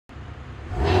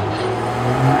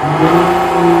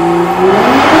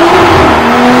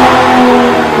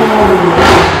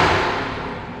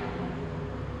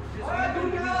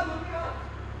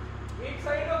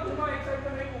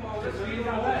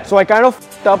So I kind of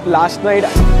f***ed up last night.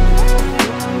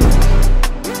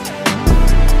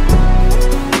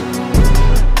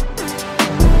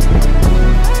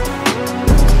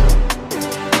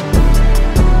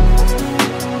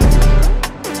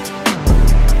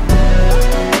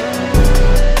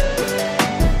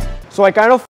 So I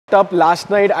kind of f***ed up last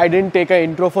night. I didn't take an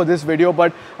intro for this video,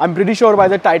 but I'm pretty sure by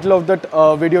the title of that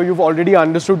video you've already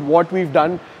understood what we've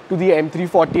done to the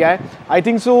M340i. I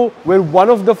think so we're one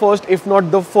of the first, if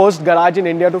not the first garage in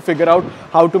India to figure out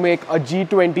how to make a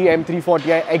G20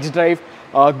 M340i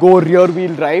XDrive go rear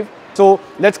wheel drive. So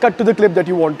let's cut to the clip that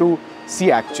you want to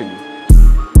see actually.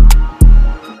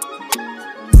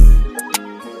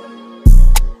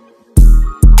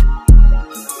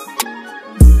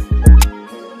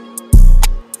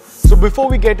 So before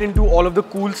we get into all of the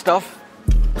cool stuff,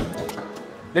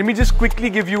 let me just quickly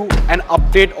give you an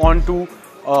update on to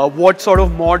what sort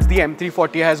of mods the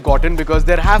M340i has gotten, because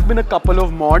there have been a couple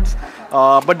of mods,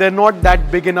 but they're not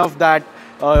that big enough that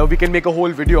we can make a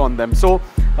whole video on them. So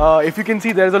if you can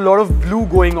see, there's a lot of blue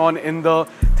going on in the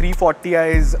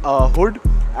 340i's hood,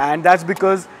 and that's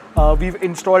because we've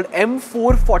installed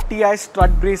M340i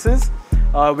strut braces,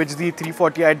 which the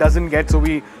 340i doesn't get. So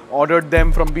we ordered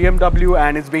them from BMW,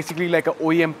 and it's basically like a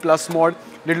OEM plus mod,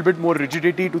 little bit more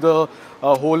rigidity to the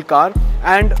whole car.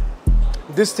 And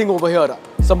this thing over here,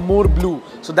 some more blue.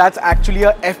 So that's actually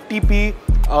a FTP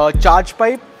charge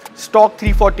pipe. Stock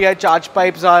 340i charge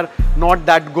pipes are not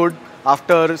that good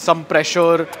after some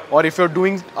pressure, or if you're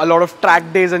doing a lot of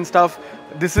track days and stuff.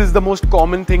 This is the most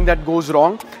common thing that goes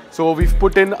wrong. So we've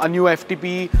put in a new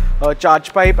FTP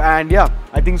charge pipe, and yeah,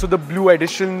 I think so the blue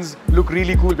additions look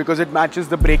really cool because it matches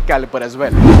the brake caliper as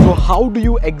well. So how do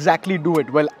you exactly do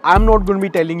it? Well, I'm not going to be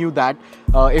telling you that.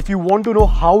 If you want to know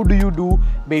how do you do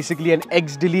basically an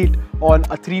X delete on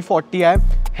a 340i,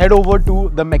 head over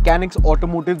to the Mechanix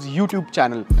Automotive's YouTube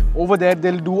channel. Over there,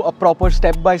 they'll do a proper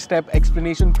step-by-step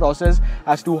explanation process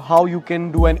as to how you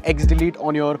can do an X delete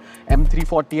on your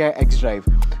M340i XDrive.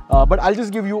 But I'll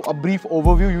just give you a brief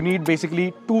overview. You need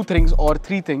basically two things or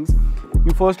three things.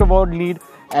 You first of all need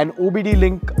an OBD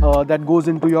link that goes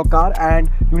into your car, and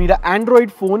you need an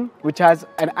Android phone which has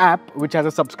an app which has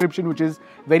a subscription which is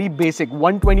very basic,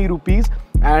 120 rupees,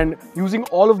 and using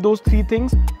all of those three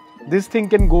things, this thing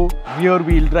can go rear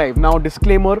wheel drive. Now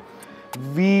disclaimer,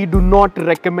 we do not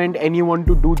recommend anyone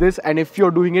to do this, and if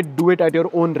you're doing it, do it at your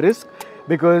own risk,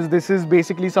 because this is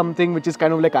basically something which is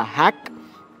kind of like a hack.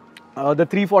 The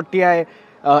 340i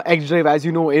XDrive, as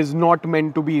you know, is not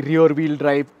meant to be rear wheel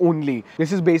drive only.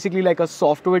 This is basically like a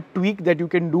software tweak that you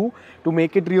can do to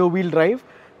make it rear wheel drive.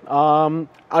 And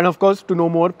of course, to know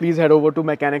more, please head over to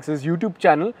Mechanix's YouTube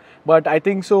channel. But I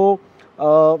think so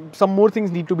some more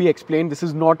things need to be explained. This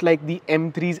is not like the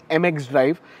M3's MX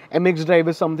drive. MX drive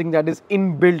is something that is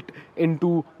inbuilt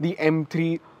into the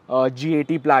M3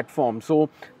 G80 platform. So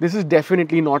this is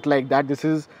definitely not like that. This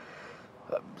is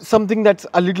something that's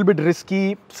a little bit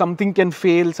risky. Something can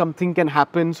fail, something can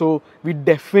happen. So we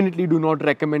definitely do not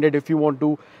recommend it if you want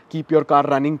to keep your car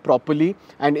running properly.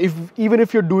 And even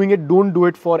if you're doing it, don't do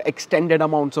it for extended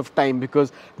amounts of time,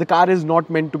 because the car is not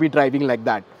meant to be driving like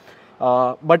that.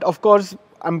 But of course,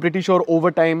 I'm pretty sure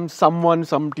over time, someone,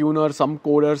 some tuner, some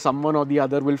coder, someone or the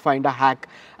other will find a hack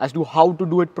as to how to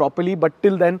do it properly. But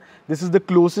till then, this is the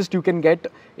closest you can get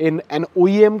in an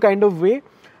OEM kind of way.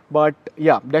 But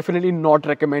yeah, definitely not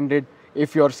recommended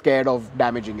if you're scared of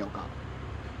damaging your car.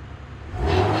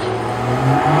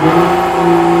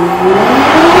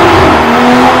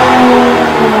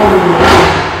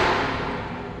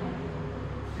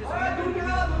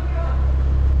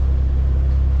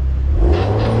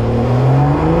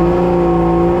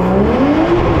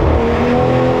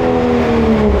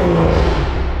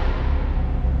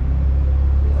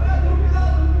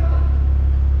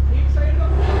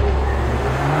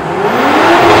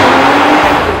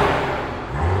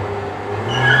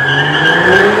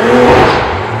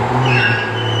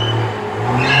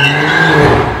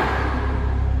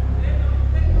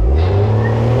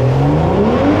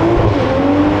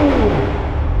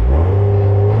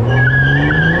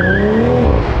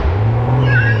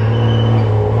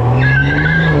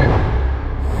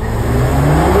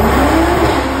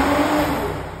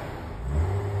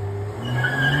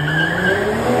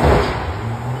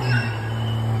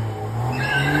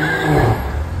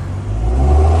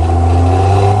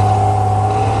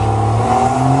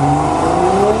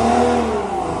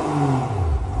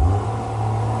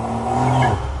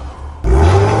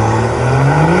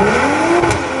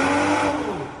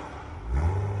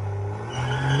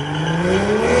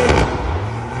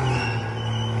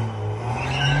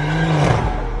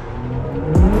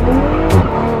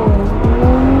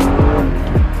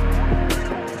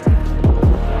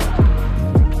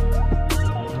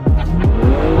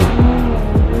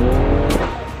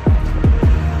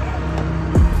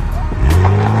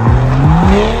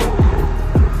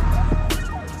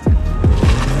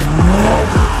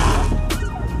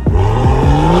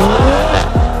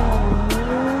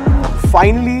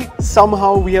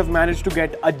 somehow we have managed to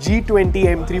get a G20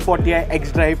 M340i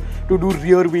XDrive to do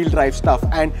rear wheel drive stuff,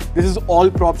 and this is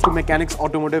all props to Mechanix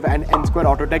Automotive and N2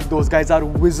 Autotech. Those guys are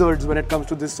wizards when it comes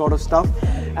to this sort of stuff,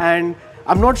 and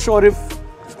I'm not sure if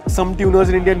some tuners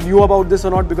in India knew about this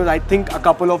or not, because I think a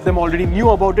couple of them already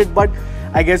knew about it, but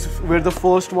I guess we're the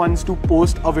first ones to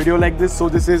post a video like this. So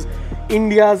this is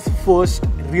India's first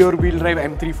rear wheel drive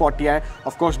M340i.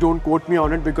 Of course, don't quote me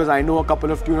on it because I know a couple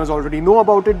of tuners already know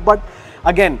about it, but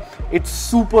again, it's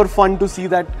super fun to see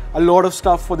that a lot of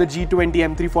stuff for the G20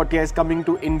 M340i is coming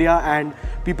to India and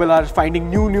people are finding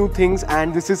new things,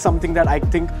 and this is something that I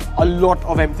think a lot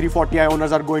of M340i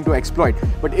owners are going to exploit.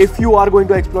 But if you are going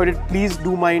to exploit it,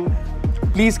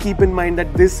 please keep in mind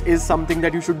that this is something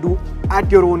that you should do at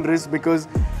your own risk, because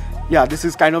yeah, this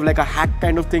is kind of like a hack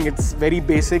kind of thing. It's very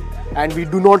basic, and we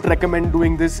do not recommend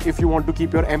doing this if you want to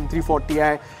keep your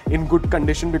M340i in good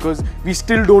condition, because we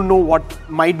still don't know what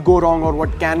might go wrong or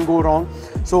what can go wrong.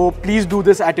 So please do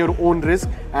this at your own risk.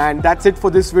 And that's it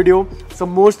for this video.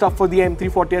 Some more stuff for the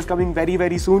M340i is coming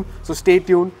very soon, so stay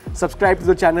tuned. Subscribe to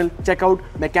the channel. Check out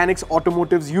Mechanix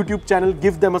Automotive's YouTube channel.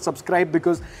 Give them a subscribe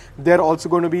because they're also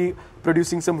going to be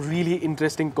producing some really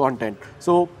interesting content.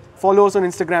 So follow us on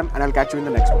Instagram, and I'll catch you in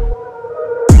the next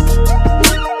one.